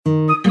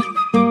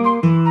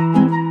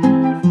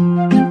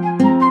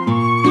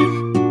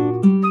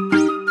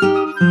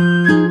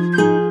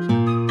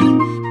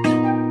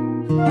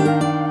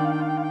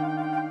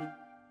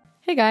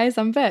guys,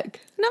 I'm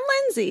Vic. And I'm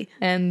Lindsay.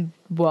 And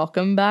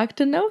welcome back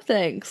to No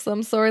Thanks.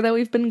 I'm sorry that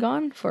we've been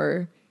gone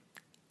for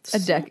a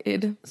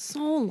decade. So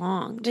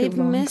long. They've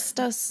missed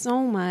us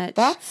so much.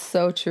 That's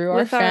so true.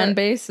 Our fan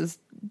base is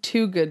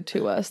too good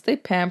to us. They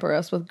pamper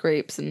us with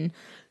grapes and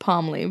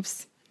palm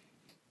leaves.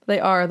 They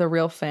are the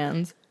real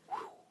fans.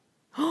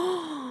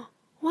 Wow.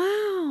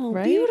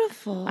 Right?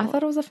 Beautiful. I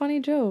thought it was a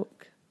funny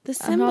joke. The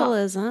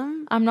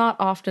symbolism. I'm not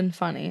often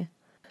funny.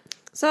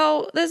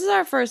 So this is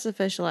our first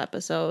official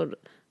episode.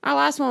 Our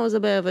last one was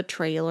a bit of a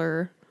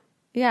trailer.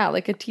 Yeah,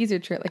 like a teaser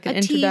trailer, like an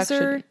introduction.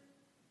 Teaser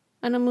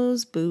and a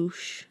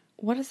amuse-bouche.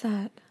 What is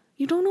that?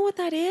 You don't know what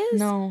that is?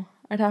 No,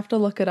 I'd have to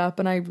look it up,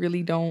 and I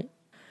really don't.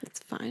 It's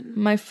fine.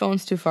 My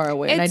phone's too far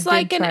away. It's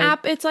like an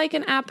It's like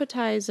an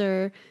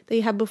appetizer that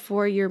you have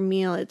before your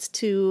meal. It's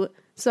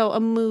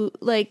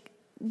like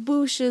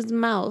bouche's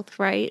mouth,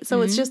 right?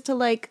 So it's just to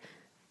like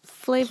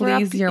flavor up.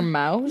 Please your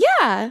mouth?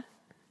 Yeah.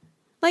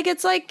 Like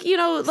it's like,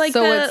 like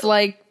so it's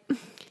like,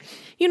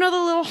 the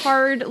little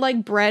hard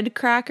like bread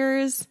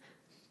crackers,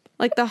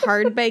 like the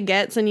hard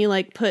baguettes, and you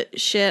like put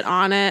shit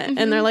on it,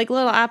 and they're like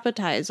little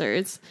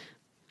appetizers.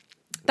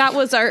 That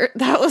was our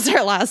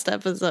last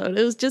episode.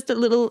 It was just a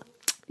little.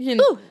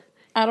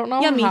 I don't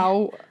know yummy.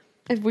 how,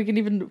 if we can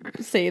even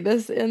say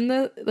this in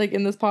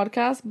this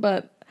podcast,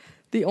 but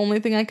the only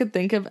thing I could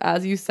think of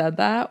as you said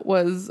that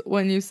was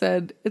when you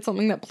said it's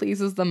something that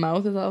pleases the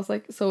mouth. Is I was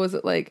like, so is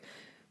it like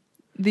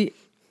the.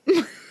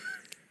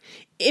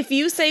 If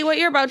you say what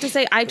you're about to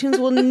say, iTunes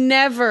will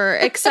never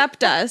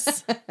accept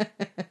us.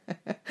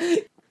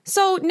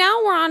 So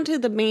now we're on to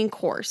the main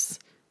course.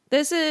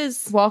 This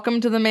is... Welcome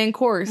to the main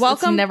course.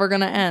 It's never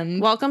going to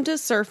end. Welcome to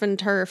Surf and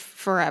Turf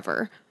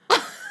forever.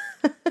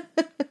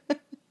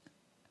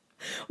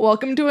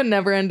 Welcome to a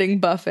never-ending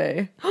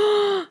buffet.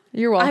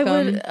 You're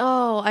welcome.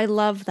 I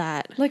love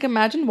that. Like,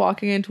 imagine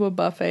walking into a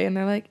buffet and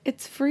they're like,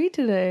 it's free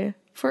today,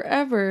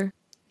 forever.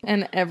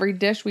 And every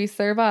dish we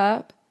serve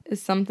up is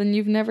something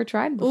you've never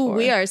tried before. Ooh,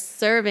 we are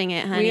serving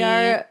it, honey. We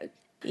are.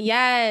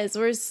 Yes,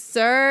 we're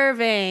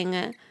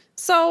serving.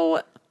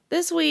 So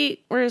this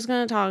week, we're just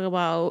going to talk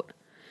about,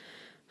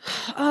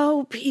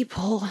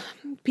 people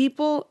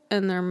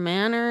and their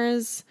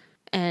manners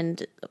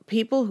and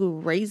people who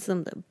raise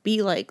them to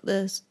be like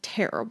this.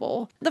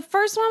 Terrible. The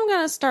first one I'm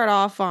going to start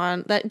off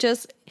on it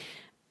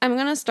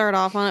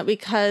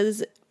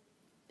because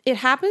it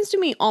happens to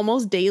me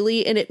almost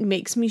daily, and it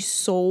makes me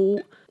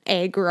so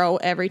aggro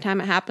every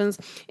time it happens.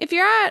 If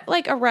you're at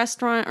like a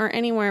restaurant or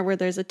anywhere where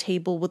there's a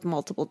table with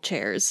multiple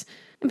chairs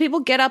and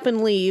people get up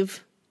and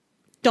leave,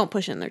 don't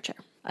push in their chair.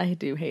 I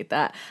do hate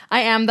that.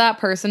 I am that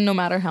person no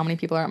matter how many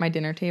people are at my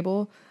dinner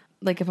table.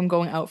 Like if I'm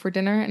going out for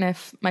dinner and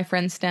if my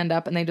friends stand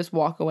up and they just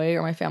walk away,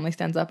 or my family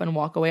stands up and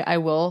walk away, I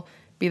will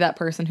be that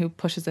person who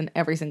pushes in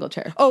every single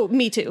chair. Oh,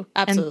 me too.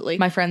 Absolutely.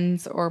 And my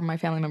friends or my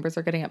family members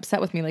are getting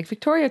upset with me. Like,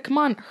 Victoria, come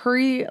on,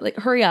 hurry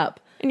up.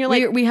 And you're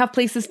like, we have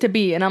places to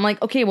be. And I'm like,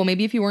 okay, well,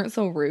 maybe if you weren't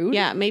so rude.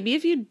 Yeah, maybe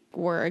if you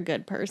were a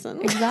good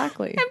person.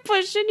 Exactly. And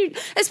pushing you,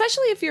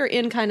 especially if you're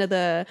in kind of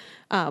the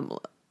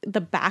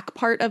back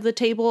part of the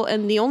table,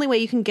 and the only way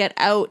you can get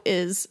out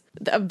is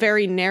a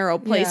very narrow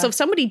place. Yeah. So if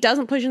somebody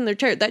doesn't push in their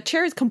chair, that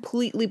chair is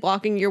completely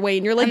blocking your way,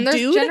 and you're like, and there's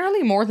dude,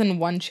 generally more than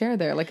one chair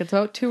there. Like it's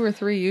about 2 or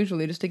 3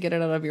 usually, just to get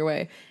it out of your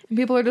way. And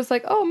people are just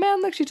like, oh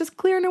man, look, she's just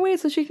clearing her way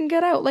so she can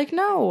get out. Like,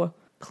 no.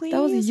 Please.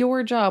 That was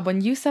your job. When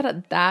you sat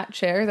at that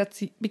chair,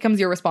 that becomes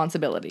your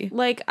responsibility.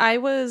 Like, I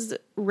was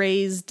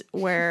raised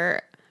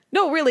where,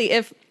 no, really,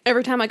 if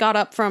every time I got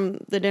up from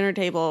the dinner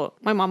table,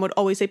 my mom would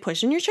always say,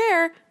 push in your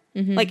chair.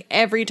 Mm-hmm. Like,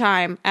 every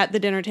time at the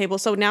dinner table.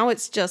 So now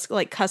it's just,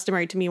 like,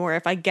 customary to me where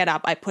if I get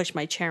up, I push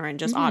my chair in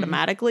just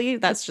automatically.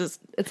 That's just...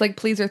 It's like,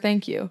 please or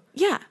thank you.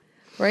 Yeah.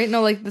 Right?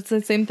 No, like, that's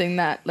the same thing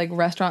that, like,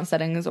 restaurant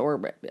settings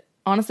or...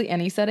 honestly,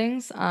 any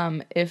settings,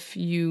 if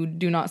you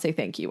do not say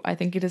thank you. I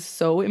think it is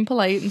so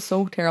impolite and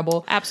so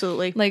terrible.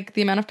 Absolutely. Like,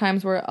 the amount of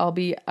times where I'll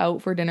be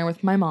out for dinner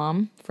with my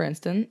mom, for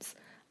instance.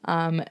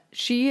 I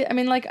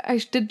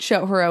did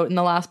shout her out in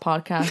the last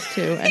podcast,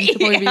 too. And she'll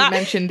probably be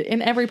mentioned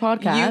in every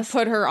podcast. You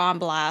put her on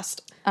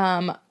blast.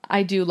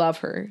 I do love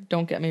her,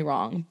 don't get me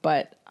wrong.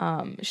 But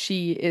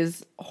she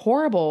is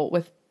horrible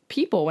with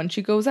people when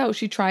she goes out.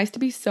 She tries to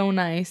be so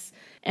nice.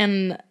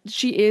 And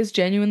she is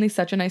genuinely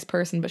such a nice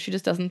person, but she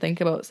just doesn't think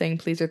about saying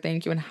please or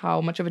thank you and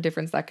how much of a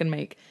difference that can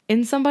make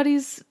in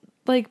somebody's,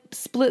 like,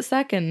 split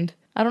second.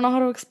 I don't know how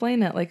to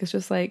explain it. Like, it's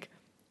just like,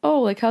 oh,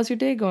 like, how's your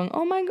day going?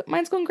 Oh,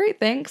 mine's going great,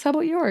 thanks. How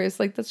about yours?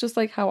 Like, that's just,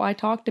 like, how I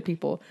talk to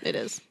people. It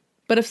is.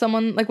 But if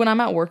someone, like, when I'm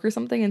at work or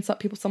something and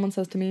someone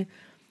says to me,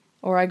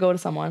 or I go to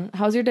someone,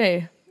 how's your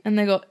day? And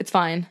they go, it's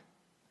fine.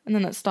 And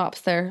then it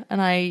stops there.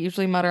 And I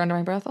usually mutter under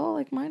my breath, oh,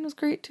 like, mine was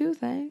great too,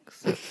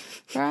 thanks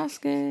for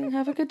asking.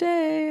 Have a good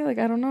day. Like,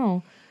 I don't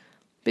know.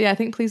 But yeah, I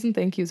think please and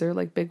thank yous are,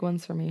 like, big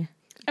ones for me.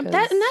 And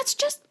that's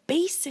just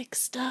basic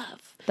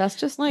stuff. That's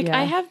just, like, yeah.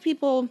 I have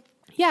people,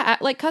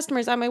 like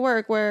customers at my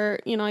work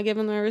where, I give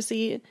them their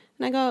receipt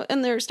and I go,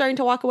 and they're starting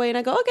to walk away and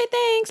I go, okay,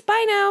 thanks,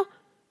 bye now.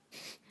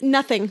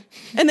 Nothing.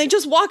 And they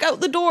just walk out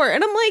the door.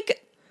 And I'm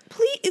like,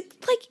 please,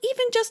 like,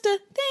 even just a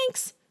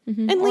thanks.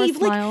 and Or a leave.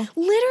 Like, smile.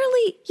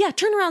 literally, yeah,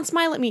 turn around,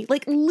 smile at me.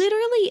 Like,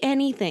 literally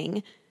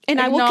anything. And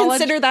I will Acknowledge-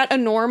 consider that a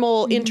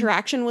normal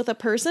interaction with a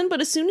person.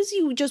 But as soon as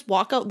you just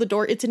walk out the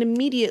door, it's an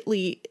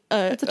immediately...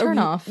 It's a turn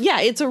off.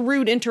 Yeah, it's a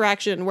rude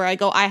interaction where I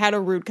go, I had a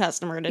rude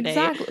customer today.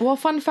 Exactly. Well,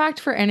 fun fact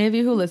for any of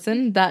you who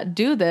listen that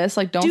do this,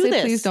 like, don't Do say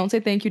this. please, don't say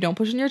thank you, don't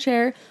push in your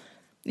chair.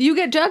 You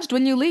get judged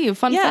when you leave.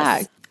 Fun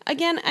fact.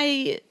 Again,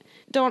 I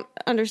don't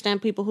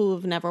understand people who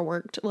have never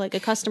worked like a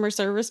customer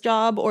service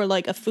job or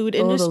like a food The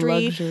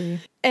industry. luxury.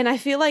 And I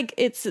feel like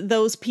it's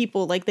those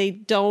people, like they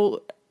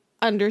don't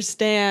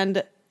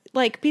understand,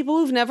 like people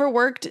who've never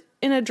worked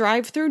in a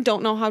drive-through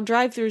don't know how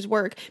drive-throughs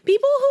work.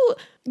 People who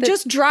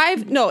just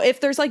drive, no, if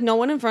there's like no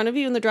one in front of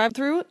you in the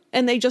drive-through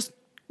and they just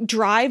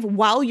drive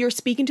while you're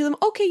speaking to them,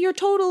 okay, your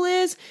total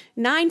is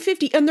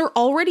 $9.50 and they're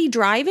already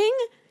driving?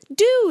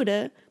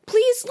 Dude,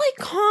 please like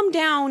calm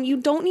down. You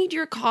don't need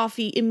your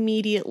coffee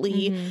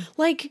immediately.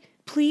 Like,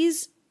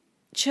 please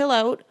chill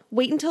out.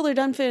 Wait until they're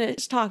done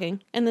finished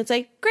talking and then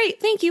say, great,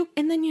 thank you.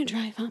 And then you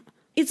drive up.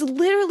 It's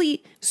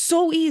literally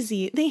so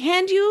easy. They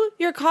hand you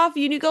your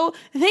coffee and you go,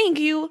 thank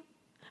you.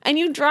 And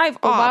you drive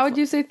off. Why would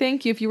you say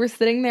thank you if you were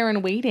sitting there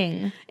and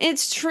waiting?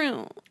 It's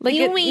true. Like,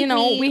 you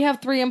know, we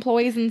have 3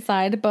 employees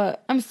inside,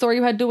 but I'm sorry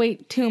you had to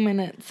wait 2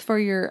 minutes for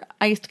your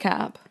iced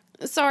cap.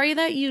 Sorry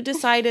that you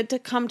decided to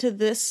come to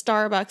this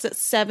Starbucks at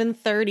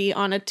 7:30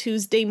 on a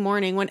Tuesday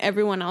morning when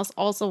everyone else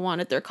also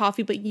wanted their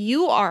coffee, but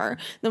you are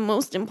the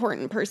most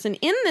important person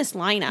in this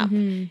lineup.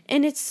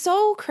 And it's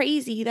so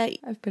crazy that...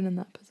 I've been in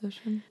that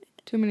position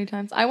too many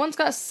times. I once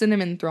got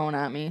cinnamon thrown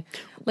at me.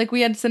 Like,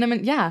 we had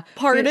cinnamon, yeah.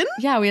 Pardon?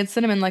 We had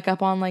cinnamon, like,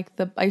 up on, like,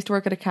 I used to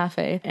work at a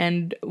cafe,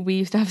 and we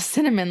used to have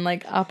cinnamon,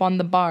 like, up on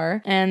the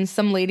bar, and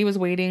some lady was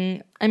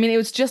waiting. I mean, it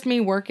was just me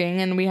working,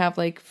 and we have,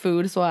 like,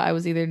 food, so I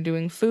was either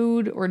doing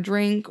food or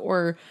drink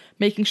or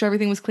making sure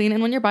everything was clean,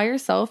 and when you're by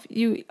yourself,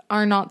 you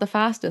are not the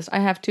fastest. I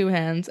have 2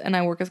 hands, and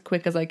I work as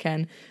quick as I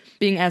can,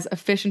 being as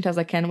efficient as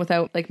I can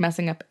without, like,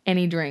 messing up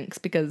any drinks,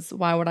 because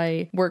why would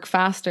I work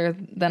faster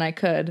than I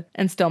could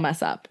and still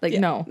mess up? Like,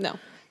 no.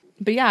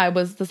 But yeah,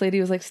 this lady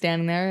was like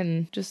standing there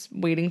and just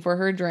waiting for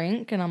her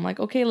drink. And I'm like,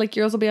 okay, like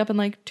yours will be up in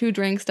like 2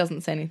 drinks,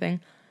 doesn't say anything.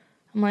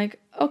 I'm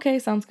like, okay,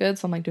 sounds good.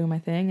 So I'm like doing my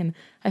thing. And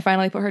I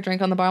finally put her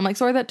drink on the bar. I'm like,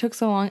 sorry that took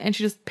so long. And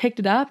she just picked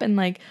it up and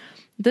like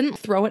didn't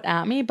throw it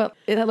at me, but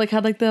it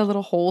had like the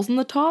little holes in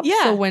the top.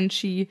 Yeah. So when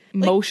she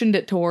motioned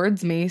it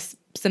towards me,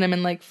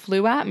 cinnamon like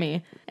flew at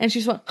me. And she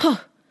just went, huh.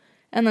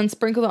 And then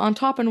sprinkled it on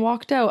top and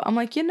walked out. I'm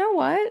like, you know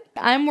what?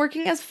 I'm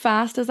working as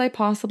fast as I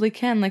possibly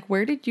can. Like,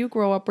 where did you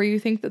grow up where you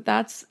think that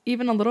that's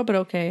even a little bit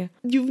okay?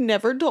 You've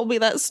never told me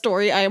that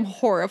story. I am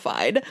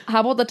horrified.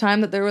 How about the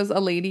time that there was a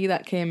lady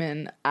that came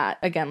in at,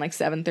 again, like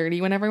 7:30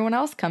 when everyone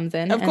else comes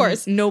in? Of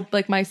course. No,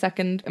 like my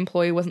second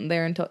employee wasn't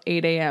there until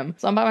 8 a.m.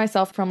 So I'm by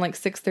myself from like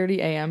 6:30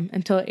 a.m.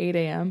 until 8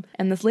 a.m.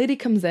 And this lady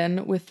comes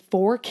in with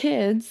 4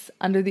 kids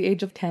under the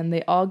age of 10.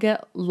 They all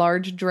get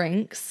large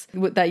drinks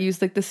that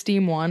use like the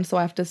steam one. So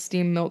I have to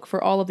steam milk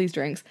for all of these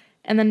drinks,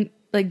 and then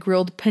like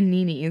grilled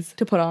paninis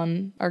to put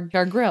on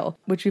our grill,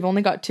 which we've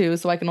only got 2,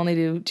 so I can only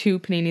do 2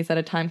 paninis at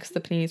a time because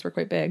the paninis were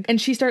quite big. And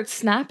she starts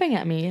snapping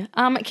at me.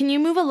 Can you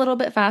move a little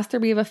bit faster?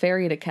 We have a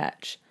ferry to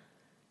catch.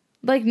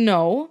 Like,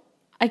 no,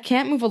 I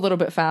can't move a little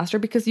bit faster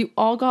because you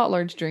all got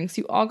large drinks.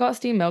 You all got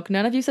steamed milk.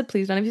 None of you said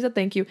please. None of you said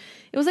thank you.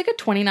 It was like a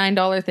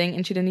 $29 thing,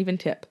 and she didn't even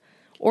tip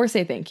or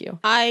say thank you.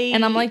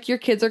 And I'm like, your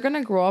kids are going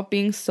to grow up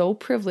being so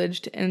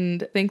privileged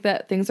and think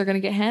that things are going to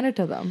get handed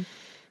to them.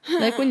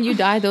 Like, when you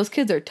die, those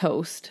kids are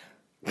toast.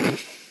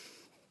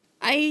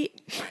 I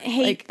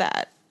hate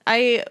that.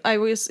 I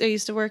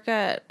used to work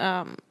at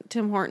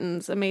Tim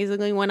Hortons,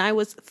 amazingly, when I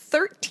was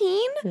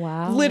 13.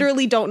 Wow.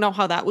 Literally don't know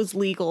how that was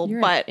legal.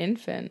 You're but an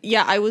infant.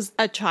 Yeah, I was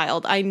a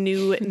child. I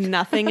knew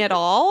nothing at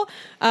all.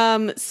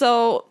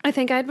 So I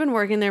think I'd been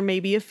working there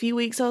maybe a few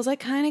weeks. So I was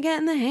like kind of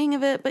getting the hang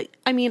of it. But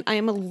I mean, I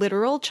am a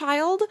literal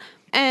child.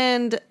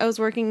 And I was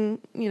working,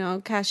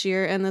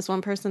 cashier, and this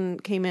one person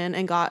came in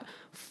and got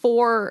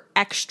 4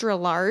 extra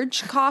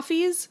large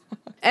coffees.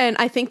 And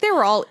I think they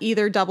were all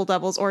either double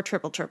doubles or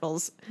triple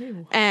triples.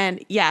 Ew.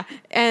 And yeah.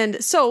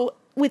 And so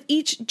with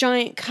each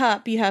giant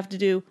cup, you have to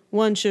do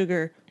 1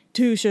 sugar,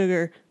 2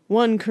 sugar,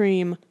 1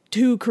 cream,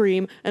 2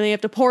 cream, and then you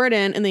have to pour it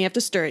in and then you have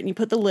to stir it and you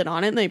put the lid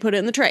on it and then you put it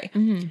in the tray.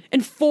 Mm-hmm.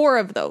 And 4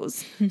 of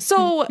those.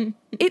 So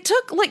it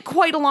took like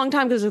quite a long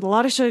time because there's a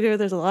lot of sugar,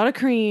 there's a lot of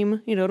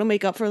cream, to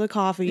make up for the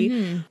coffee.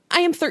 Mm-hmm. I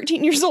am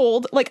 13 years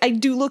old. Like, I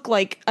do look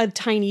like a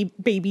tiny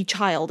baby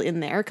child in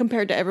there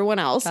compared to everyone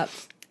else.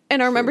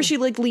 And I remember she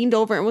like leaned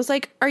over and was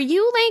like, are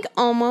you like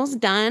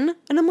almost done?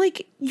 And I'm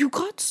like, you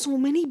got so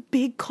many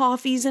big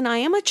coffees and I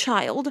am a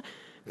child.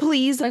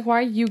 Please. Like, why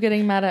are you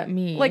getting mad at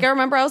me? Like, I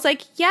remember I was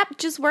like, yep,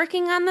 just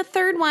working on the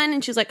 3rd one.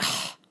 And she's like,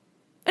 oh.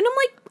 And I'm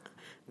like,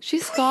 she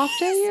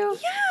scoffed at you?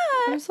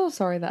 Yeah. I'm so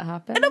sorry that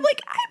happened. And I'm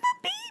like, I'm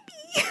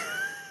a baby.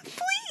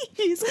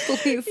 Please.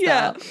 Please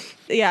stop.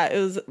 Yeah, it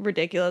was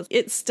ridiculous.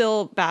 It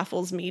still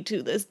baffles me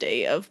to this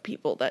day of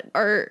people that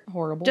are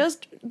horrible.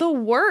 Just the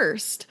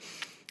worst.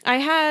 I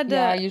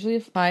had... usually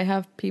if I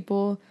have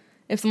people...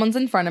 if someone's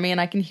in front of me and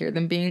I can hear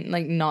them being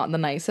like not the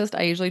nicest,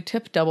 I usually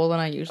tip double than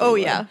I usually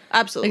would. Yeah,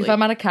 absolutely. Like if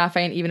I'm at a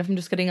cafe and even if I'm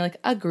just getting like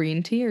a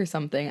green tea or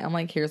something, I'm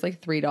like, here's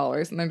like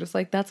 $3, and they're just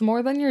like, that's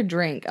more than your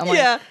drink. I'm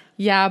like,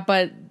 yeah,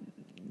 but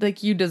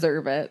like you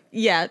deserve it.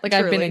 Yeah, like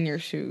truly. I've been in your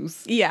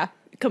shoes. Yeah.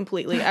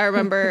 Completely. I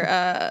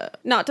remember,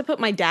 not to put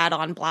my dad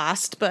on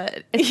blast,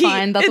 but it's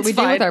fine. That's what we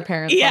do with our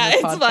parents. Yeah,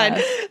 it's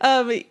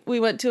fine. We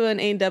went to an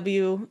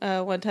A&W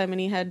one time and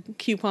he had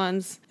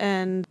coupons,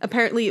 and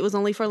apparently it was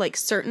only for like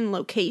certain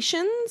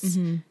locations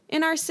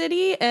in our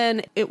city,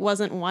 and it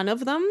wasn't one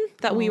of them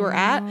that we were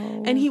at.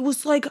 And he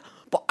was like,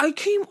 but I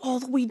came all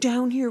the way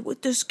down here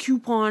with this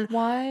coupon.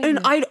 Why?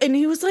 And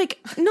he was like,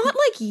 not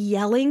like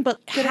yelling,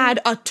 but had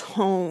a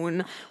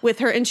tone with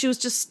her. And she was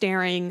just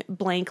staring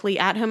blankly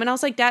at him. And I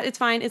was like, Dad, it's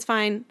fine. It's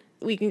fine.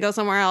 We can go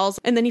somewhere else.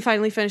 And then he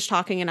finally finished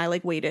talking, and I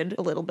like waited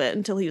a little bit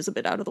until he was a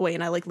bit out of the way,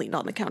 and I like leaned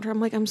on the counter.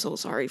 I'm like, I'm so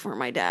sorry for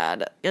my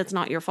dad. It's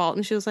not your fault.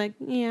 And she was like,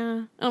 yeah.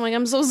 And I'm like,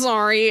 I'm so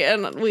sorry.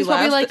 And we she's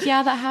laughed. Probably like,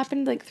 yeah, that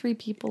happened like 3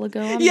 people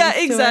ago. Yeah,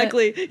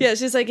 exactly. Yeah,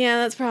 she's like, yeah,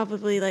 that's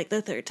probably like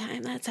the 3rd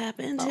time that's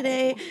happened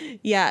today.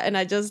 Yeah, and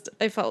I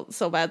felt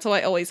so bad. So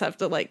I always have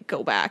to like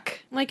go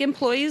back. Like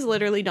employees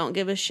literally don't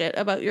give a shit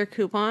about your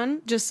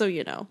coupon, just so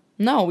you know.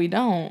 No, we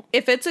don't.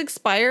 If it's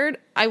expired,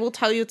 I will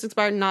tell you it's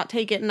expired, not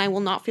take it, and I will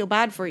not feel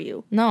bad for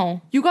you.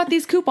 No. You got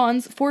these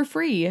coupons for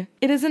free.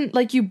 It isn't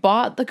like you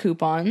bought the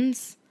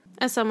coupons.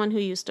 As someone who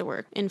used to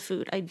work in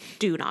food, I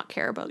do not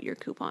care about your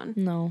coupon.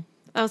 No.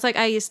 I was like,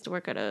 I used to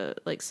work at a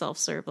like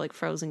self-serve like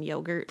frozen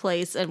yogurt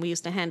place, and we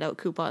used to hand out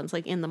coupons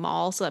like in the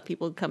mall so that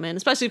people would come in,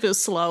 especially if it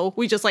was slow.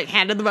 We just like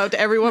handed them out to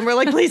everyone. We're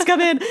like, please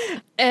come in.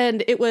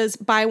 And it was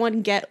buy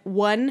one, get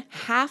one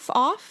half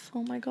off.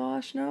 Oh my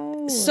gosh,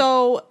 no.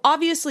 So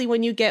obviously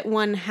when you get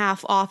one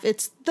half off,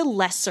 it's the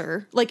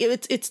lesser, like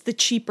it's the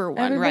cheaper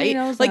one. Everybody right?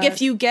 Knows like that.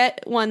 If you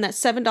get one that's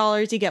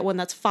 $7, you get one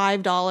that's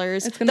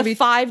 $5. It's gonna be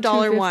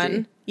 $5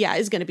 one. Yeah,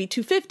 is going to be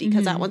 $2.50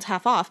 because that one's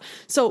half off.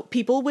 So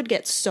people would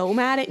get so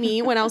mad at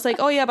me when I was like,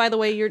 oh yeah, by the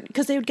way,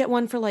 because they would get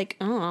one for like,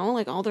 I don't know,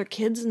 like all their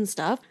kids and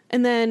stuff.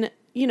 And then,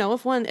 you know,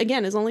 if one,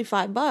 again, is only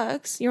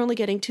 $5, you're only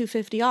getting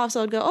 $2.50 off.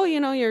 So I'd go, oh, you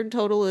know, your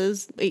total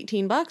is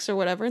 $18 or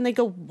whatever. And they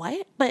go,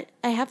 what? But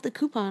I have the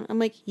coupon. I'm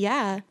like,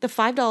 yeah, the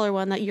 $5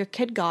 one that your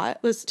kid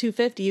got was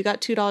 $2.50. You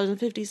got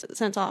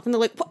 $2.50 off. And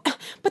they're like, what?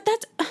 But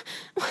that's... I'm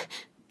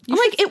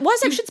like, it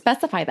wasn't... You should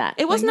specify that.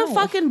 It wasn't a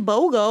fucking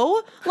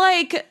BOGO.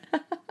 Like...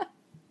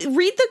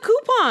 Read the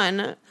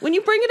coupon when you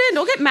bring it in.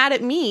 Don't get mad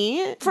at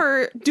me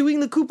for doing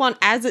the coupon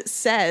as it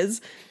says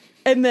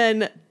and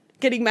then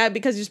getting mad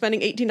because you're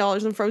spending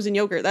 $18 on frozen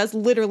yogurt. That's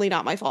literally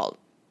not my fault.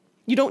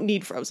 You don't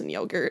need frozen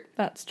yogurt.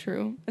 That's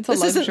true. It's a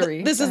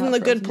luxury. This isn't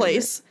the good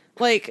place.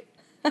 Yogurt.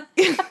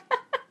 Like,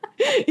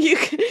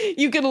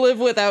 you can live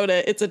without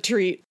it. It's a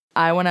treat.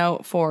 I went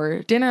out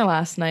for dinner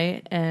last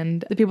night,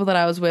 and the people that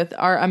I was with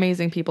are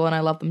amazing people, and I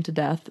love them to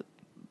death.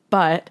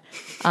 But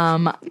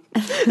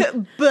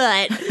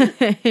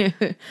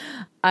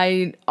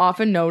I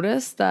often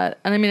notice that,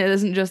 and I mean, it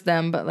isn't just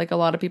them, but like a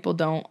lot of people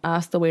don't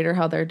ask the waiter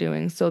how they're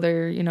doing. So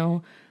they're, you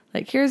know,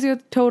 like, here's your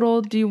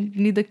total. Do you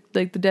need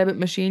the debit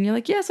machine? You're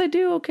like, yes, I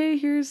do. Okay,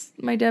 here's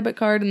my debit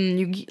card. And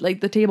you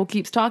like the table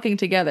keeps talking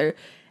together,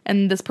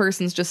 and this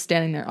person's just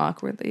standing there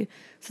awkwardly.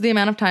 So the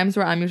amount of times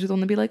where I'm usually the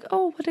one to be like,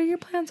 oh, what are your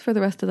plans for the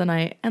rest of the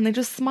night? And they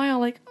just smile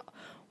like,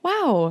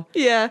 wow.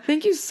 Yeah.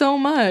 Thank you so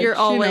much. You're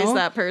always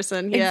that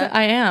person. Yeah.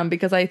 I am,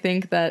 because I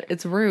think that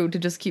it's rude to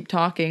just keep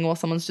talking while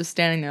someone's just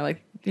standing there.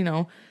 Like, you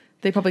know,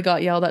 they probably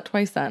got yelled at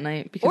twice that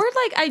night. Because, or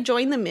like I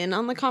join them in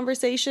on the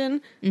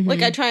conversation.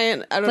 Like I try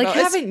and, I don't know. Like,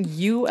 haven't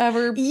you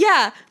ever?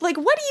 Yeah. Like,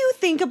 what do you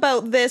think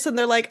about this? And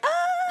they're like,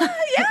 yeah,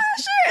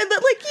 sure. And then,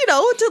 like, you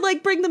know, to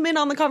like bring them in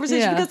on the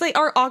conversation because they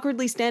are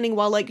awkwardly standing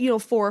while like, you know,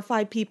 4 or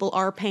 5 people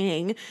are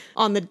paying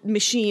on the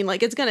machine.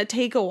 Like, it's going to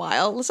take a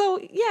while. So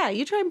yeah,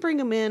 you try and bring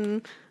them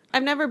in.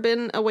 I've never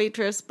been a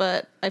waitress,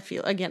 but I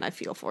feel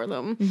for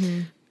them.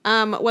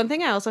 One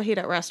thing I also hate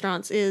at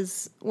restaurants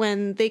is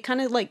when they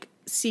kind of like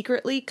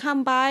secretly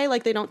come by,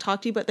 like they don't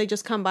talk to you, but they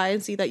just come by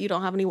and see that you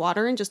don't have any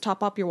water and just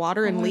top up your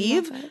water and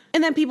leave.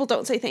 And then people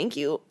don't say thank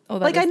you.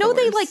 Like, I know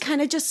they like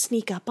kind of just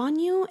sneak up on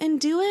you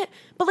and do it,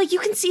 but like you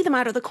can see them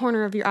out of the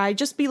corner of your eye.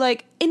 Just be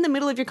like in the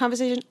middle of your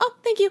conversation, oh,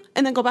 thank you,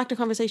 and then go back to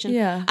conversation.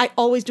 Yeah. I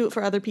always do it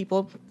for other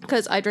people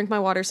because I drink my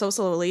water so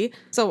slowly.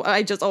 So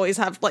I just always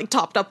have like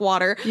topped up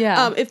water.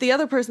 Yeah. If the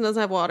other person doesn't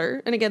have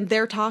water, and again,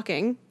 they're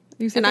talking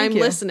and I'm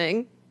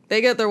listening, they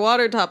get their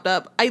water topped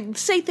up, I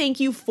say thank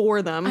you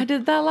for them. I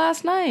did that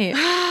last night.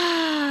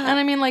 And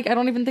I mean, like, I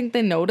don't even think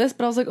they noticed,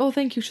 but I was like, oh,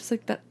 thank you. She's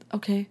like, that,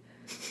 okay.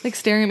 Like,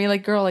 staring at me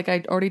like, girl, like,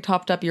 I already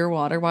topped up your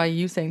water. Why are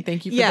you saying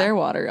thank you for their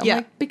water? I'm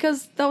like,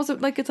 because that was,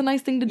 like, it's a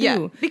nice thing to do.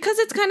 Yeah, because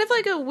it's kind of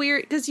like a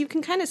weird, because you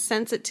can kind of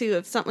sense it, too.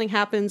 If something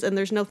happens and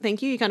there's no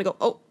thank you, you kind of go,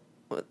 oh,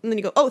 and then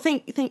you go, oh,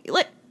 thank you.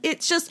 Like,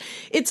 it's just,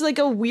 it's like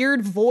a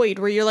weird void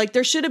where you're like,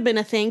 there should have been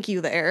a thank you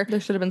there. There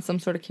should have been some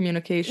sort of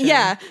communication.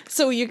 Yeah.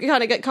 So you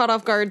kind of get caught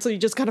off guard. So you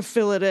just kind of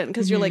fill it in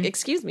because you're like,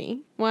 excuse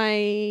me,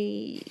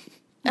 why?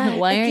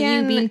 Why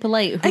aren't you being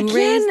polite? Who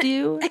raised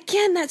you?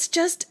 Again, that's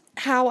just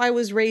how I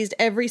was raised.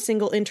 Every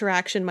single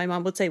interaction, my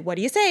mom would say, "What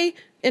do you say?"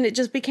 And it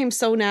just became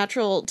so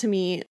natural to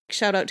me.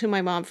 Shout out to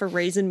my mom for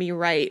raising me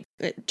right.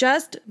 It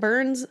just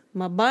burns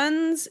my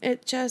buns.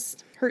 It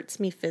just hurts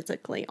me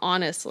physically,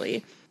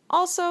 honestly.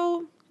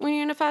 Also, when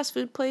you're in a fast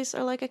food place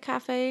or like a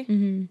cafe,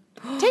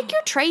 take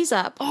your trays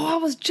up. Oh, I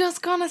was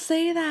just gonna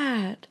say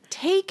that.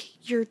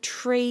 Take your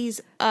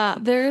trays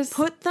up. There's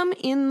Put them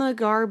in the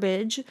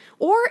garbage.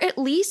 Or at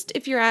least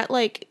if you're at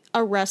like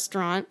a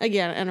restaurant,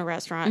 again, in a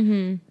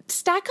restaurant,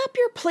 stack up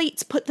your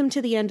plates, put them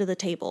to the end of the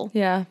table.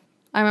 Yeah.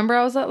 I remember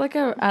I was at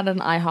at an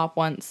IHOP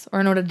once,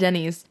 or no, at a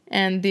Denny's,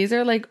 and these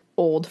are like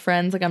old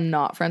friends, like I'm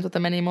not friends with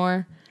them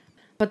anymore.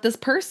 But this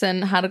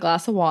person had a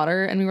glass of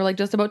water and we were like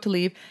just about to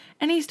leave,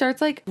 and he starts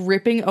like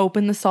ripping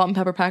open the salt and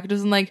pepper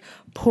packages and like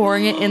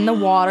pouring it in the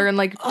water and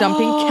like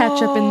dumping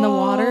ketchup in the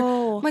water.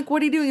 I'm like,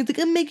 what are you doing? He's like,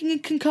 I'm making a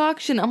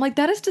concoction. I'm like,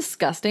 that is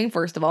disgusting,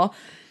 first of all.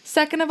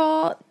 Second of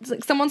all, it's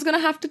like someone's gonna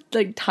have to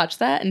like touch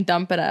that and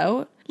dump it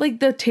out. Like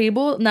the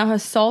table now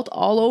has salt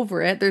all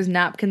over it. There's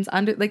napkins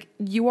under. Like,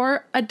 you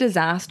are a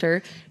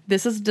disaster.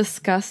 This is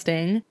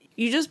disgusting.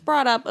 You just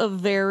brought up a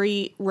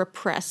very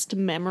repressed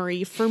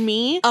memory for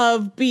me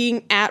of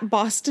being at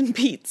Boston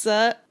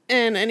Pizza.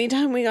 And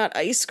anytime we got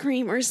ice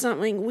cream or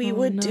something, we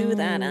would do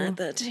that at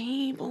the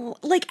table.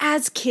 Like,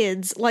 as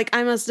kids. Like,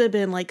 I must have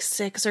been, like,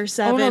 6 or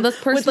 7. Oh, no, this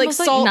person with, like, was,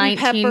 salt like,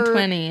 and 19, pepper.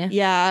 20.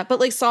 Yeah, but,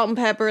 like, salt and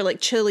pepper,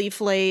 like, chili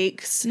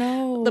flakes.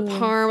 No. The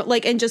parm,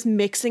 like, and just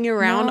mixing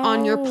around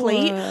on your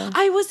plate. No.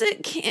 I was a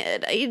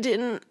kid. I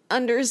didn't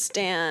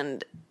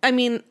understand. I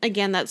mean,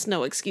 again, that's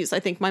no excuse. I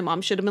think my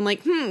mom should have been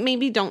like,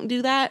 maybe don't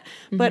do that.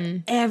 But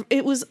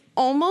it was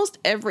almost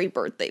every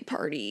birthday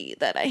party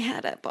that I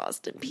had at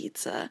Boston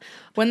Pizza.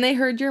 When they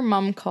heard your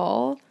mom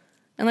call,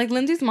 and like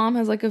Lindsay's mom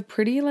has like a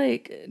pretty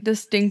like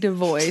distinctive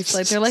voice.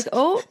 Like they're like,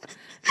 oh,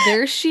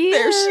 there she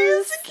There is. she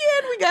is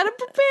again. We gotta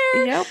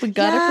prepare. Yep, we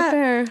gotta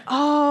prepare.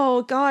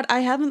 Oh, God. I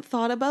haven't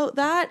thought about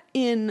that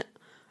in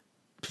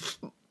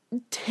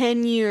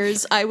 10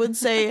 years, I would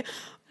say.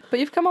 But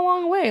you've come a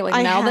long way.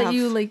 Like, now that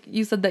you, like,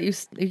 you said that you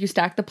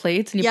stack the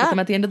plates and you put them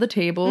at the end of the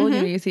table.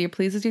 You know, you say your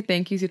pleases, your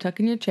thank yous, you tuck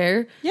in your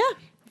chair. Yeah.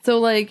 So,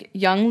 like,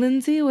 young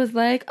Lindsay was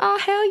like, oh,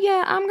 hell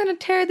yeah, I'm going to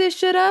tear this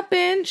shit up,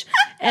 bitch.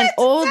 And That's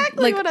old,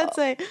 exactly like, what I'd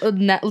say.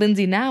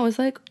 Lindsay now is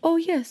like, oh,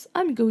 yes,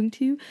 I'm going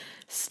to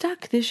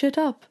stack this shit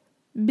up,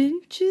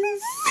 bitches.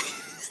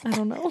 I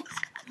don't know.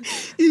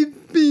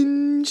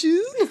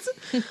 Binges.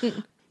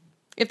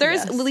 If there is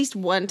Yes. at least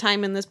one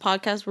time in this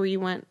podcast where you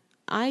went,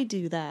 I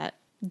do that,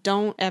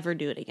 don't ever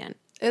do it again.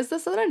 Is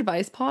this an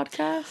advice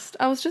podcast?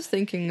 I was just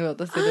thinking about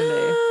this the other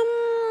day.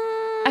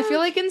 I feel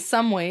like in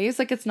some ways,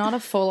 like, it's not a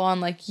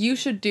full-on, like, you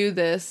should do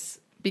this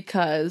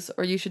because,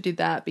 or you should do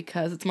that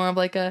because. It's more of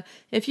like a,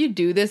 if you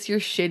do this, you're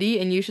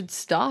shitty and you should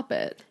stop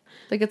it.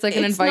 Like, it's like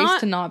an advice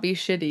to not be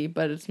shitty,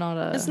 but it's not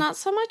a... It's not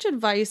so much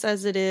advice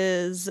as it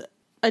is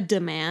a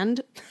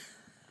demand.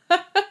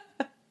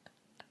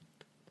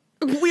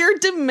 We're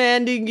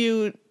demanding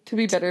you... to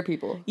be better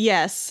people.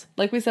 Yes.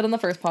 Like we said on the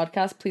first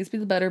podcast, please be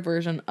the better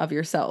version of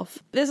yourself.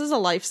 This is a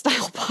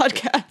lifestyle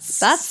podcast.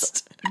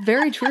 That's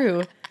very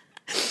true.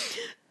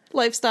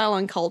 Lifestyle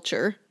and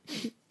culture.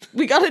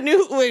 We got a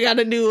new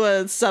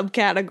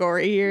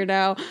subcategory here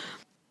now.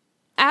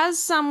 As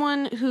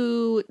someone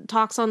who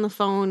talks on the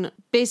phone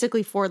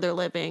basically for their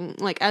living,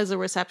 like as a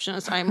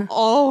receptionist, I'm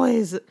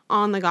always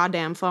on the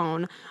goddamn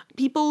phone.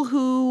 People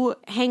who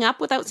hang up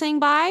without saying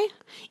bye,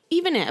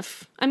 even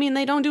if, I mean,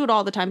 they don't do it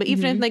all the time, but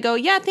even if they go,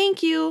 yeah,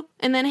 thank you,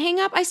 and then hang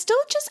up, I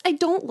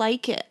don't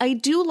like it. I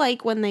do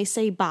like when they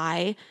say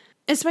bye,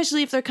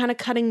 especially if they're kind of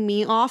cutting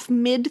me off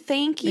mid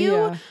thank you.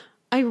 Yeah.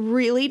 I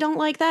really don't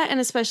like that. And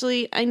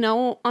especially, I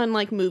know on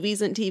like movies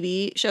and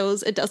TV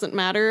shows, it doesn't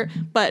matter,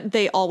 but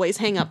they always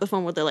hang up the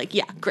phone where they're like,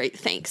 yeah, great,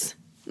 thanks.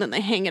 Then they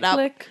hang it up.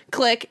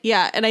 Click.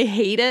 Yeah. And I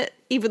hate it,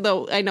 even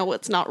though I know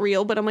it's not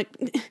real, but I'm like,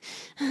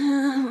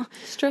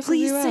 Stresses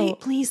you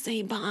out. please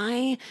say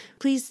bye.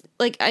 Please.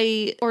 Like,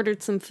 I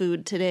ordered some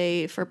food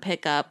today for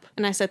pickup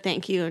and I said,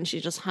 thank you. And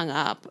she just hung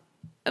up.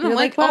 And You're I'm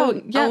like, wow,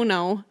 oh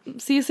no.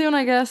 See you soon,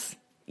 I guess.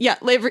 Yeah,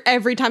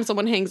 every time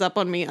someone hangs up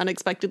on me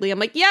unexpectedly, I'm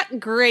like, yeah,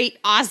 great,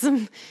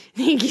 awesome,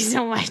 thank you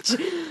so much.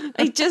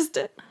 I just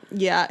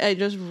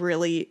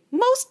really,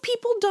 most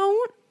people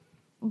don't,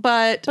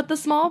 but the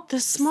small some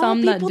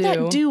some people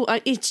that do,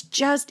 it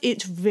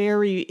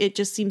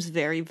just seems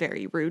very,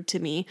 very rude to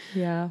me.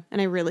 Yeah. And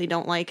I really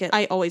don't like it.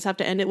 I always have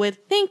to end it with,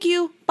 thank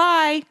you,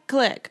 bye,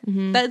 click.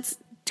 That's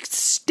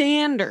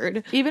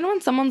standard. Even when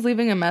someone's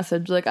leaving a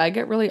message, like, I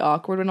get really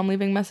awkward when I'm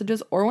leaving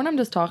messages or when I'm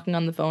just talking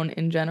on the phone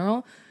in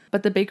general.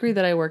 But the bakery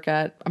that I work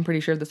at, I'm pretty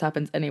sure this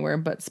happens anywhere,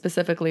 but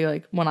specifically,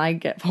 like, when I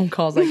get phone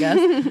calls, I guess,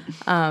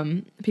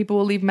 people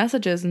will leave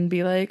messages and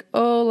be like,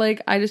 oh,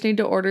 like, I just need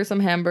to order some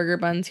hamburger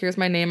buns. Here's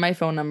my name, my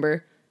phone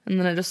number. And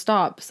then it just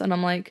stops. And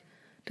I'm like,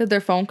 did their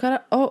phone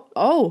cut out?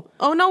 Oh,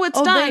 no,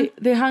 it's done.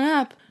 They hung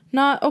up.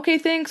 Not, okay,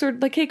 thanks. Or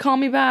like, hey, call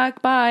me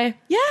back. Bye.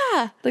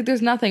 Yeah. Like,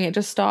 there's nothing. It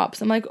just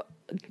stops. I'm like,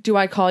 do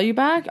I call you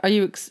back?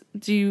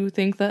 Do you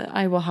think that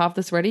I will have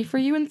this ready for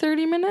you in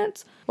 30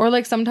 minutes? Or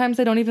like sometimes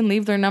they don't even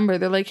leave their number.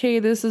 They're like, hey,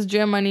 this is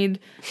Jim. I need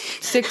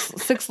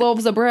six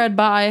loaves of bread.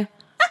 Bye.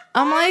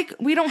 I'm like,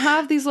 we don't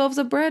have these loaves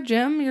of bread,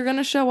 Jim. You're going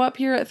to show up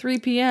here at 3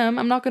 p.m.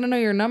 I'm not going to know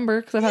your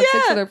number because I've had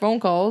 6 other phone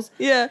calls.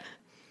 Yeah.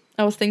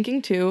 I was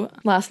thinking too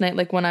last night,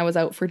 like when I was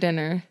out for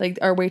dinner, like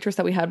our waitress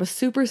that we had was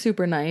super,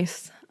 super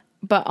nice.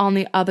 But on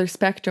the other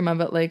spectrum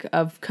of it, like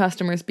of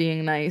customers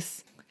being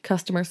nice,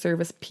 customer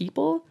service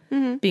people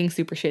being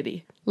super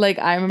shitty. Like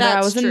I remember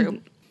I was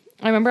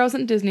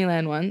in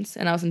Disneyland once,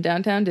 and I was in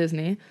downtown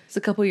Disney. It's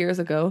a couple years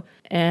ago,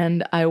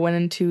 and I went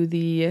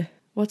into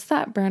what's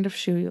that brand of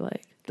shoe you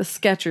like? The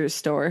Skechers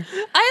store.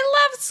 I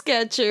love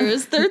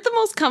Skechers. They're the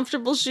most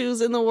comfortable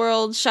shoes in the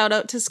world. Shout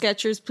out to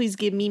Skechers. Please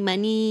give me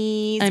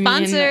money.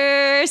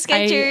 Sponsor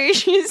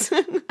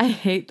Skechers. I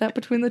hate that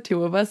between the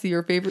two of us,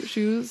 your favorite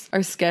shoes are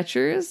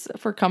Skechers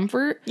for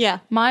comfort. Yeah.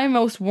 My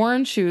most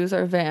worn shoes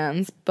are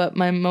Vans, but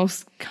my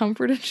most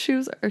comforted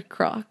shoes are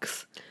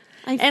Crocs.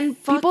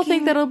 People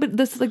think that'll be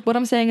this, like what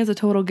I'm saying is a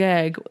total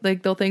gag.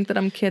 Like they'll think that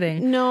I'm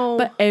kidding. No.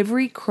 But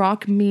every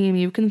Croc meme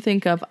you can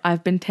think of,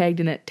 I've been tagged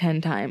in it 10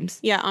 times.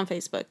 Yeah, on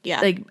Facebook.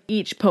 Yeah. Like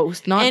each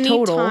post, not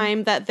total.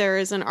 Anytime that there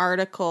is an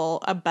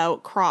article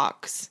about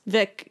Crocs,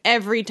 Vic,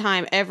 every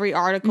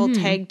article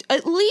tagged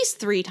at least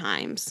 3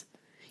 times.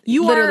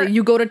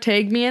 You go to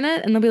tag me in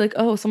it and they'll be like,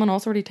 oh, someone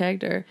else already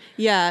tagged her.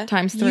 Yeah.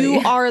 Times 3. You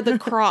are the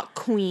Croc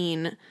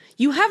queen.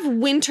 You have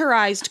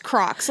winterized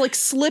Crocs, like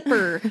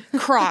slipper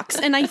Crocs,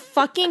 and I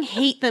fucking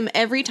hate them.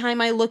 Every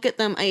time I look at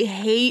them, I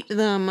hate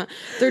them.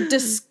 They're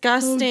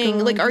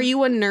disgusting. Oh, like, are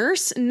you a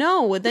nurse?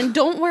 No, then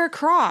don't wear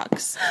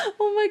Crocs.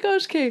 Oh my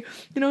gosh, Kay.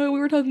 You know, we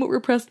were talking about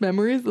repressed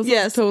memories. This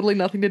has totally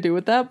nothing to do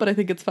with that, but I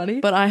think it's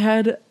funny. But I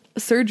had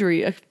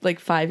surgery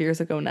like 5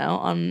 years ago now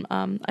on,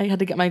 I had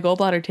to get my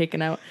gallbladder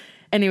taken out.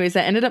 Anyways,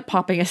 I ended up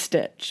popping a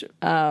stitch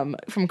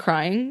from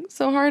crying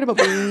so hard about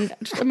being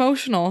just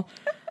emotional.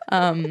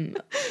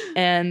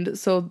 And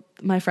so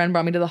my friend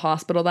brought me to the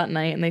hospital that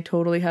night and they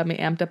totally had me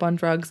amped up on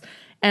drugs.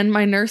 And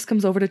my nurse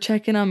comes over to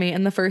check in on me.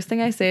 And the first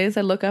thing I say is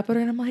I look up at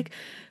her and I'm like,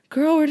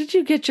 girl, where did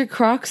you get your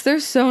Crocs? They're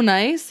so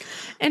nice.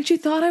 And she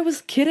thought I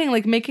was kidding,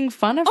 like making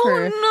fun of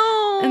her.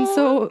 Oh, no. And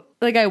so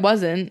like I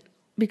wasn't,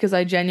 because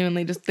I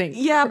genuinely just think.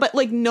 Yeah, but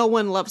like no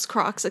one loves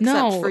Crocs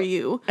except for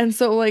you. And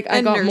so like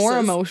I got more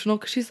nurses. emotional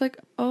because she's like,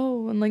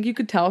 oh, and like you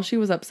could tell she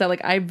was upset.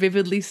 Like I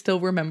vividly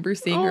still remember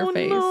seeing her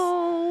face.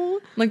 No.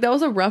 Like that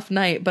was a rough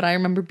night, but I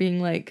remember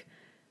being like,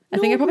 I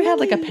think I probably had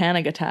like a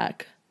panic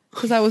attack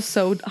because I was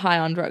so high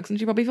on drugs and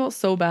she probably felt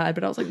so bad,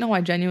 but I was like, no,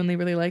 I genuinely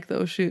really like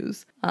those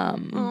shoes.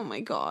 Oh my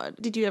God.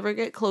 Did you ever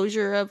get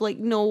closure of like,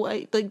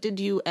 no, did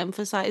you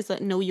emphasize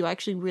that no, you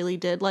actually really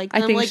did like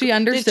them? I think like, she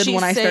understood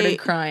when I started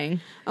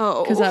crying.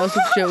 Oh. Because I was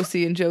with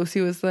Josie and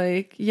Josie was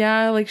like,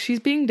 yeah, like she's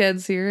being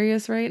dead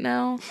serious right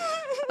now.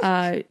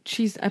 I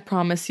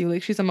promise you,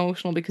 like she's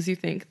emotional because you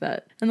think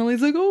that. And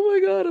Ellie's like, oh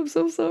my God, I'm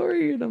so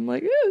sorry. And I'm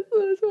like,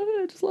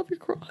 I just love your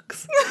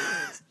Crocs.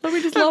 Let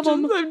me just love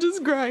them. I'm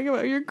just crying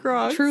about your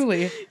Crocs.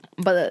 Truly.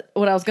 But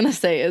what I was going to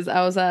say is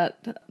I was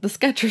at the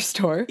Skechers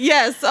store.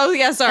 Yes. Oh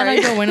yeah, sorry. And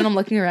I go in and I'm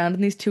looking around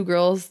and these 2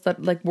 girls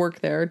that like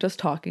work there are just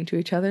talking to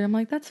each other. I'm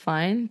like, that's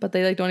fine. But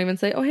they like don't even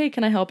say, oh, hey,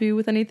 can I help you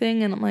with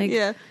anything? And I'm like,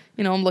 yeah.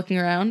 You know, I'm looking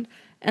around.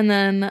 And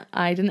then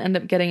I didn't end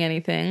up getting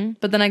anything.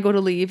 But then I go to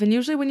leave. And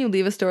usually when you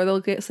leave a store,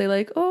 they'll say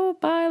like, oh,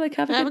 bye. Like,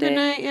 have a good day. Have a good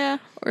night, yeah.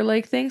 Or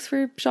like, thanks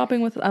for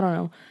shopping with, I don't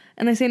know.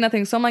 And they say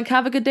nothing. So I'm like,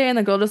 have a good day. And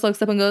the girl just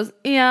looks up and goes,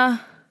 yeah.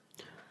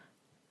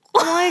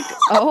 I'm like,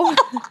 oh.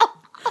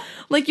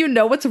 Like, you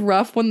know it's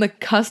rough when the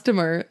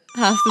customer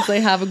has to say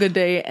have a good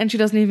day. And she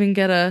doesn't even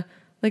get a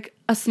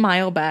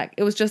smile back.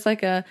 It was just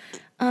like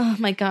oh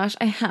my gosh,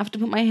 I have to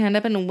put my hand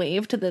up and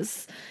wave to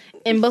this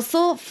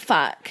imbecile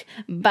fuck.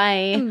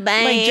 Bye.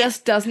 Like,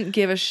 just doesn't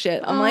give a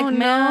shit. I'm like,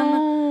 man.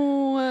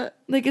 No.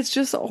 Like, it's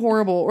just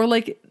horrible. Or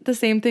like the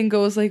same thing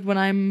goes like when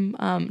I'm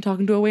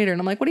talking to a waiter and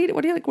I'm like, what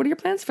are your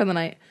plans for the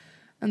night?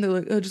 And they're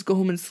like, oh, just go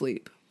home and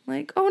sleep. I'm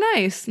like, oh,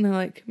 nice. And they're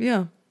like,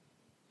 yeah.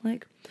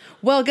 Like,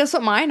 well, guess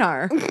what mine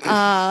are?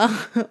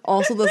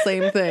 Also the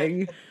same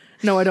thing.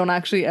 No, I don't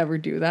actually ever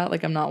do that.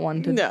 Like, I'm not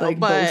one to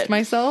boast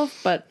myself,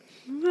 but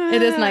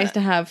it is nice to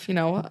have, you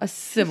know, a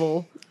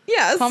civil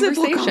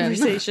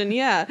conversation.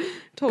 Yeah, God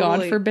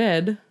totally.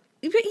 forbid.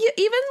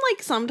 Even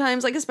like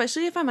sometimes, like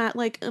especially if I'm at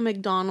like a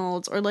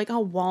McDonald's or like a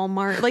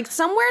Walmart, like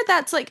somewhere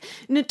that's like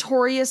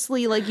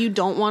notoriously like you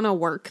don't want to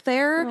work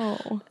there.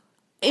 Oh.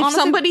 If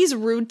honestly, somebody's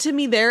rude to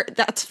me there,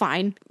 that's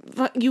fine.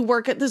 You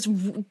work at this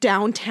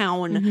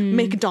downtown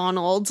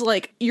McDonald's,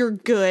 like you're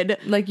good.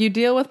 Like you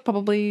deal with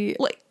probably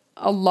like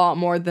a lot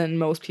more than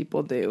most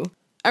people do.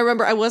 I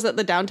remember I was at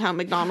the downtown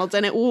McDonald's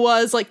and it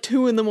was like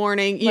 2 a.m,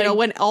 you know,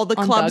 when all the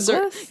clubs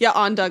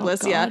on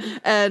Douglas,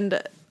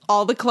 and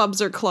all the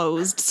clubs are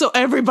closed. So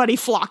everybody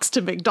flocks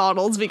to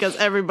McDonald's because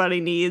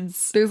everybody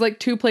needs. There's like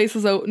 2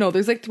 places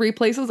there's like 3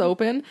 places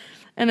open.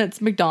 And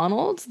it's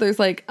McDonald's. There's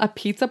like a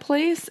pizza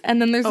place,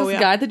 and then there's this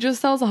guy that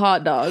just sells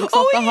hot dogs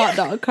off the hot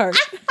dog cart.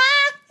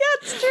 Yeah,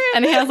 That's true.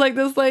 And he has like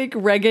this like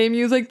reggae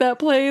music that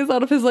plays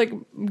out of his like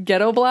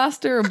ghetto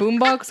blaster or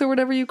boombox or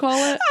whatever you call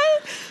it.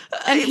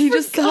 And he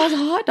just sells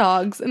hot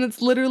dogs, and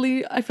it's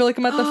literally, I feel like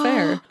I'm at the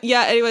fair.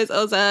 Yeah, anyways, I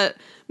was at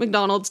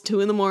McDonald's 2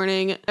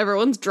 a.m.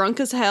 Everyone's drunk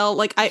as hell.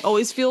 Like, I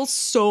always feel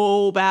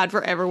so bad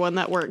for everyone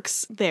that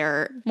works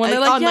there. When they're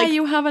like,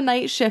 you have a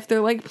night shift,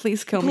 they're like,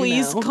 please kill me now.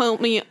 Please kill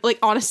me, like,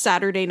 on a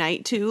Saturday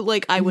night, too.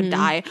 Like, I would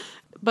die.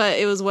 But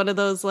it was one of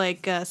those,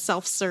 like,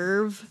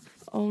 self-serve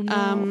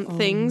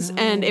things,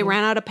 and it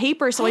ran out of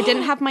paper, so I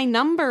didn't have my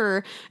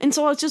number. And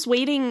so I was just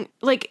waiting,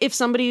 like, if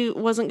somebody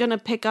wasn't gonna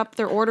pick up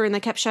their order and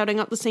they kept shouting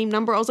out the same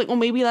number, I was like, well,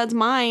 maybe that's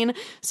mine.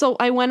 So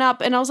I went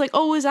up and I was like,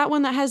 oh, is that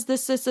one that has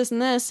this, this, this,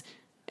 and this?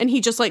 And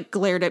he just like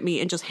glared at me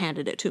and just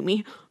handed it to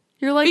me.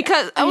 You're like,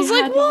 because I was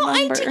like, well, I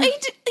number. did, like,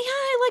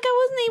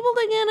 I wasn't able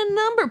to get a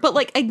number. But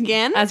like,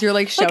 again, as you're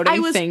like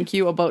shouting like, thank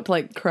you, about to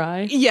like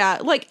cry. Yeah,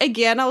 like,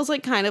 again, I was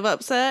like kind of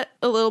upset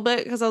a little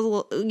bit because I was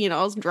a little,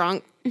 I was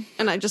drunk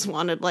and I just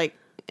wanted like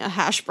a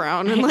hash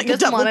brown and like a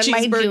double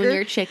cheeseburger. My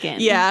junior chicken.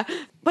 Yeah.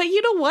 But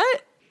you know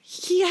what?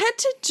 He had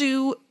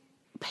to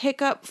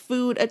pick up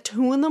food at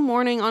 2 a.m.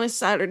 on a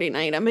Saturday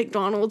night at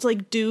McDonald's.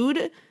 Like,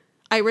 dude,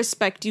 I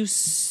respect you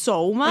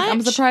so much. Like,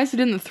 I'm surprised he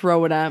didn't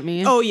throw it at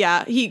me. Oh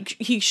yeah,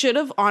 he should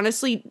have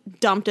honestly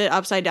dumped it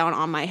upside down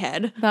on my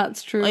head.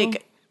 That's true.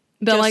 Like,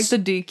 like the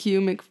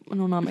DQ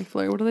not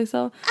McFlurry. What do they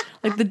sell?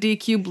 Like the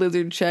DQ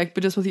Blizzard check,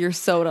 but just with your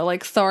soda.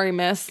 Like, sorry,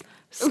 miss.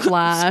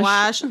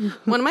 Splash.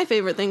 One of my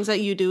favorite things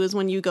that you do is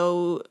when you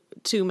go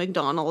to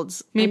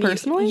McDonald's. Me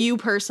personally? You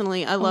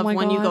personally. I love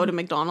when you go to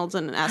McDonald's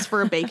and ask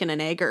for a bacon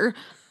and egger.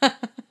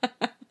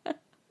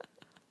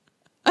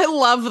 I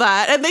love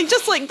that. And they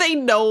just like, they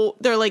know,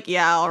 they're like,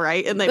 yeah, all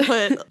right. And they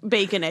put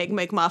bacon egg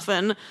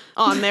McMuffin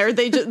on there.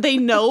 They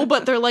know,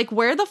 but they're like,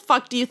 where the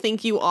fuck do you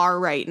think you are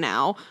right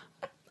now?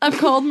 I've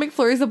called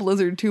McFlurries a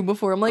Blizzard too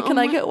before. I'm like, can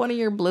I get one of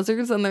your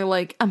Blizzards? And they're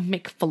like, a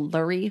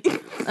McFlurry.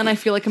 And I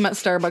feel like I'm at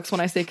Starbucks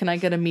when I say, can I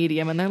get a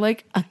medium? And they're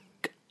like,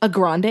 a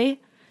grande?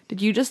 Did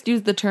you just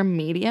use the term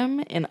medium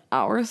in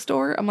our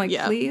store? I'm like,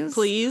 yeah,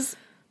 please.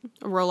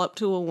 Roll up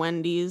to a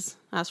Wendy's,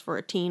 ask for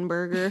a teen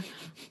burger.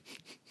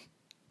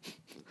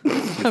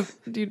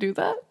 Do you do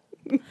that?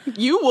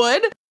 You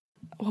would.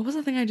 What was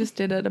the thing I just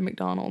did at a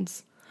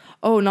McDonald's?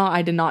 Oh, no,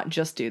 I did not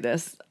just do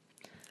this.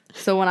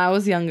 So when I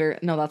was younger,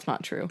 no, that's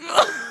not true.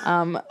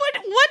 What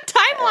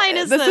timeline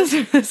is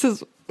this? This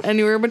is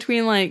anywhere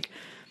between like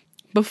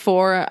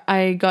before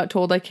I got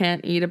told I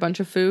can't eat a bunch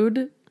of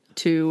food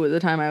to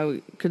the time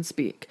I could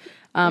speak.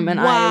 And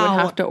I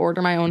would have to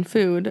order my own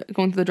food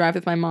going to the drive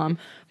with my mom.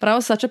 But I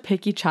was such a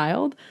picky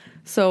child.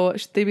 So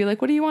they'd be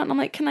like, what do you want? And I'm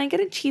like, can I get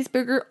a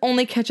cheeseburger?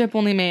 Only ketchup,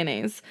 only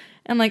mayonnaise.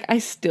 And like, I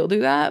still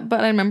do that.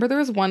 But I remember there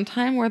was one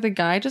time where the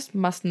guy just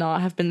must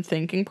not have been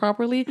thinking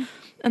properly.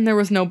 And there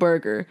was no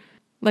burger.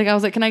 Like, I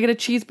was like, can I get a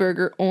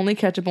cheeseburger? Only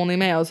ketchup, only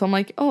mayo. So I'm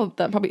like, oh,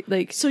 that probably,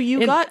 like... So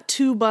you got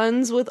 2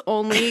 buns with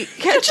only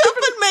ketchup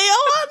and mayo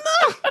on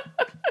them?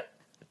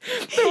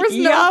 There was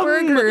no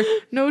burger,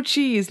 no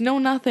cheese, no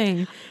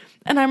nothing.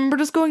 And I remember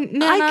just going,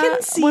 Nana, I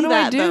can see what do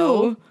that, I do?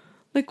 though.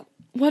 Like,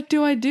 what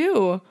do I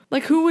do?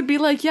 Like, who would be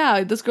like,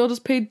 yeah, this girl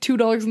just paid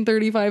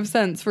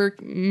 $2.35 for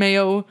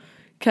mayo,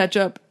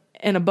 ketchup,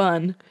 and a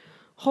bun.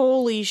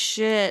 Holy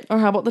shit. Or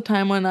how about the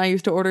time when I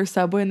used to order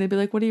Subway and they'd be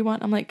like, what do you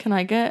want? I'm like, can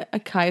I get a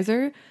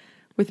Kaiser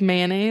with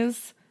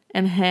mayonnaise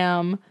and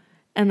ham?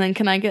 And then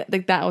can I get,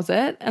 like, that was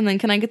it? And then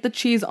can I get the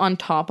cheese on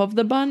top of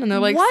the bun? And they're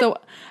like, so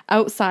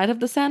outside of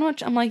the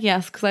sandwich? I'm like,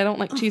 yes, because I don't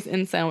like cheese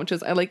in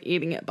sandwiches. I like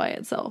eating it by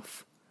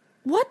itself.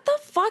 What the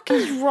fuck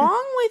is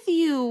wrong with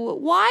you?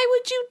 Why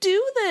would you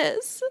do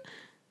this?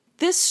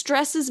 This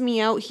stresses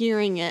me out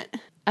hearing it.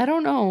 I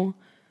don't know.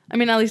 I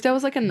mean, at least I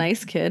was like a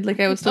nice kid. Like,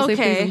 I would still say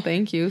please and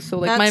thank you. So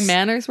like, my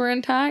manners were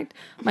intact.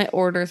 My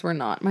orders were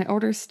not. My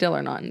orders still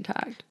are not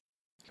intact.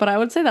 But I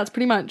would say that's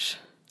pretty much.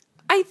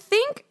 I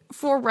think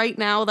for right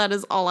now, that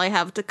is all I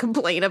have to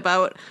complain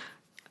about.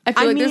 I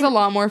feel like there's a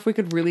lot more if we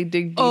could really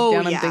dig deep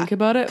down and think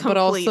about it.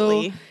 Completely. But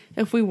also,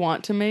 if we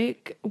want to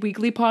make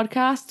weekly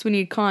podcasts, we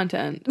need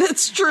content.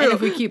 That's true. And if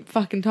we keep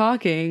fucking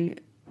talking,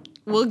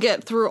 we'll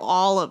get through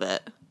all of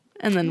it.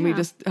 And then we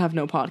just have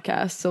no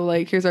podcast. So,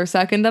 like, here's our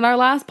second and our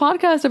last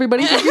podcast,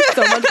 everybody. Thank you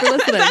so much for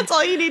listening. That's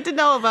all you need to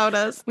know about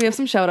us. We have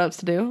some shout-outs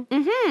to do.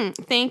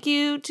 Thank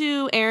you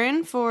to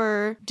Erin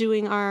for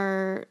doing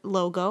our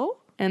logo.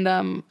 And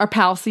our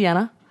pal,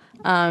 Sienna.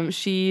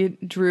 She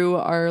drew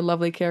our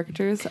lovely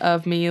caricatures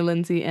of me,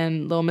 Lindsay,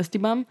 and Little Misty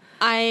Bum.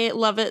 I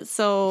love it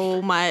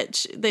so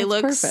much. They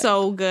look perfect.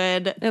 So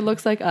good. It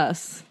looks like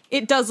us.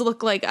 It does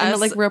look like us. And it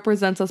like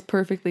represents us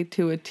perfectly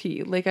to a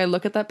T. Like, I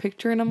look at that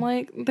picture and I'm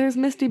like, there's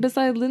Misty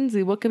beside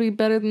Lindsay. What could be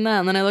better than that?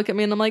 And then I look at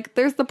me and I'm like,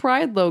 there's the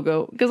Pride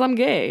logo because I'm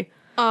gay.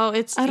 Oh,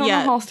 I don't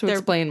know how else to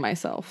explain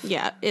myself.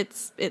 Yeah,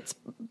 it's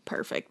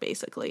perfect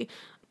basically.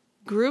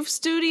 Groove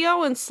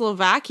Studio in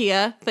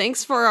Slovakia.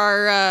 Thanks for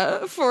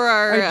our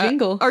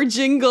jingle. Our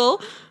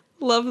jingle.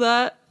 Love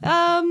that.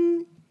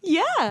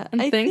 Yeah.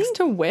 And thanks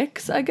to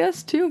Wix, I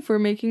guess, too, for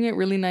making it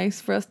really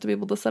nice for us to be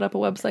able to set up a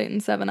website in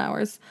 7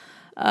 hours.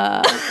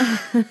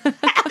 Did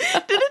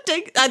it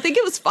take? I think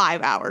it was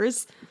 5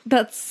 hours.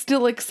 That's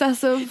still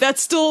excessive.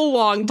 That's still a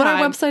long time. But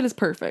our website is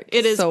perfect.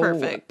 It is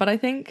perfect. But I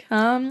think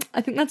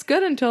that's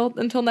good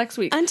until next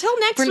week. Until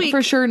next week.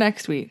 For sure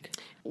next week.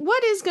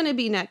 What is going to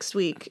be next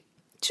week?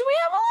 Should we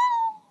have a little?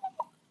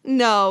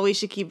 No, we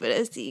should keep it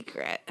a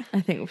secret.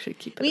 I think we should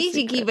keep it We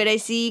should keep it a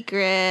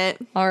secret.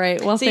 All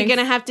right. Well, so you're going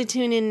to have to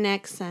tune in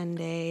next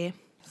Sunday.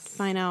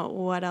 Find out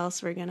what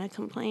else we're going to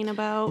complain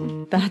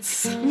about.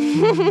 That's... All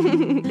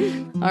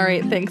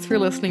right. Thanks for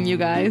listening, you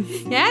guys.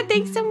 Yeah,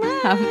 thanks so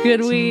much. Have a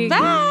good week.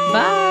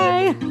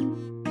 Bye. Bye.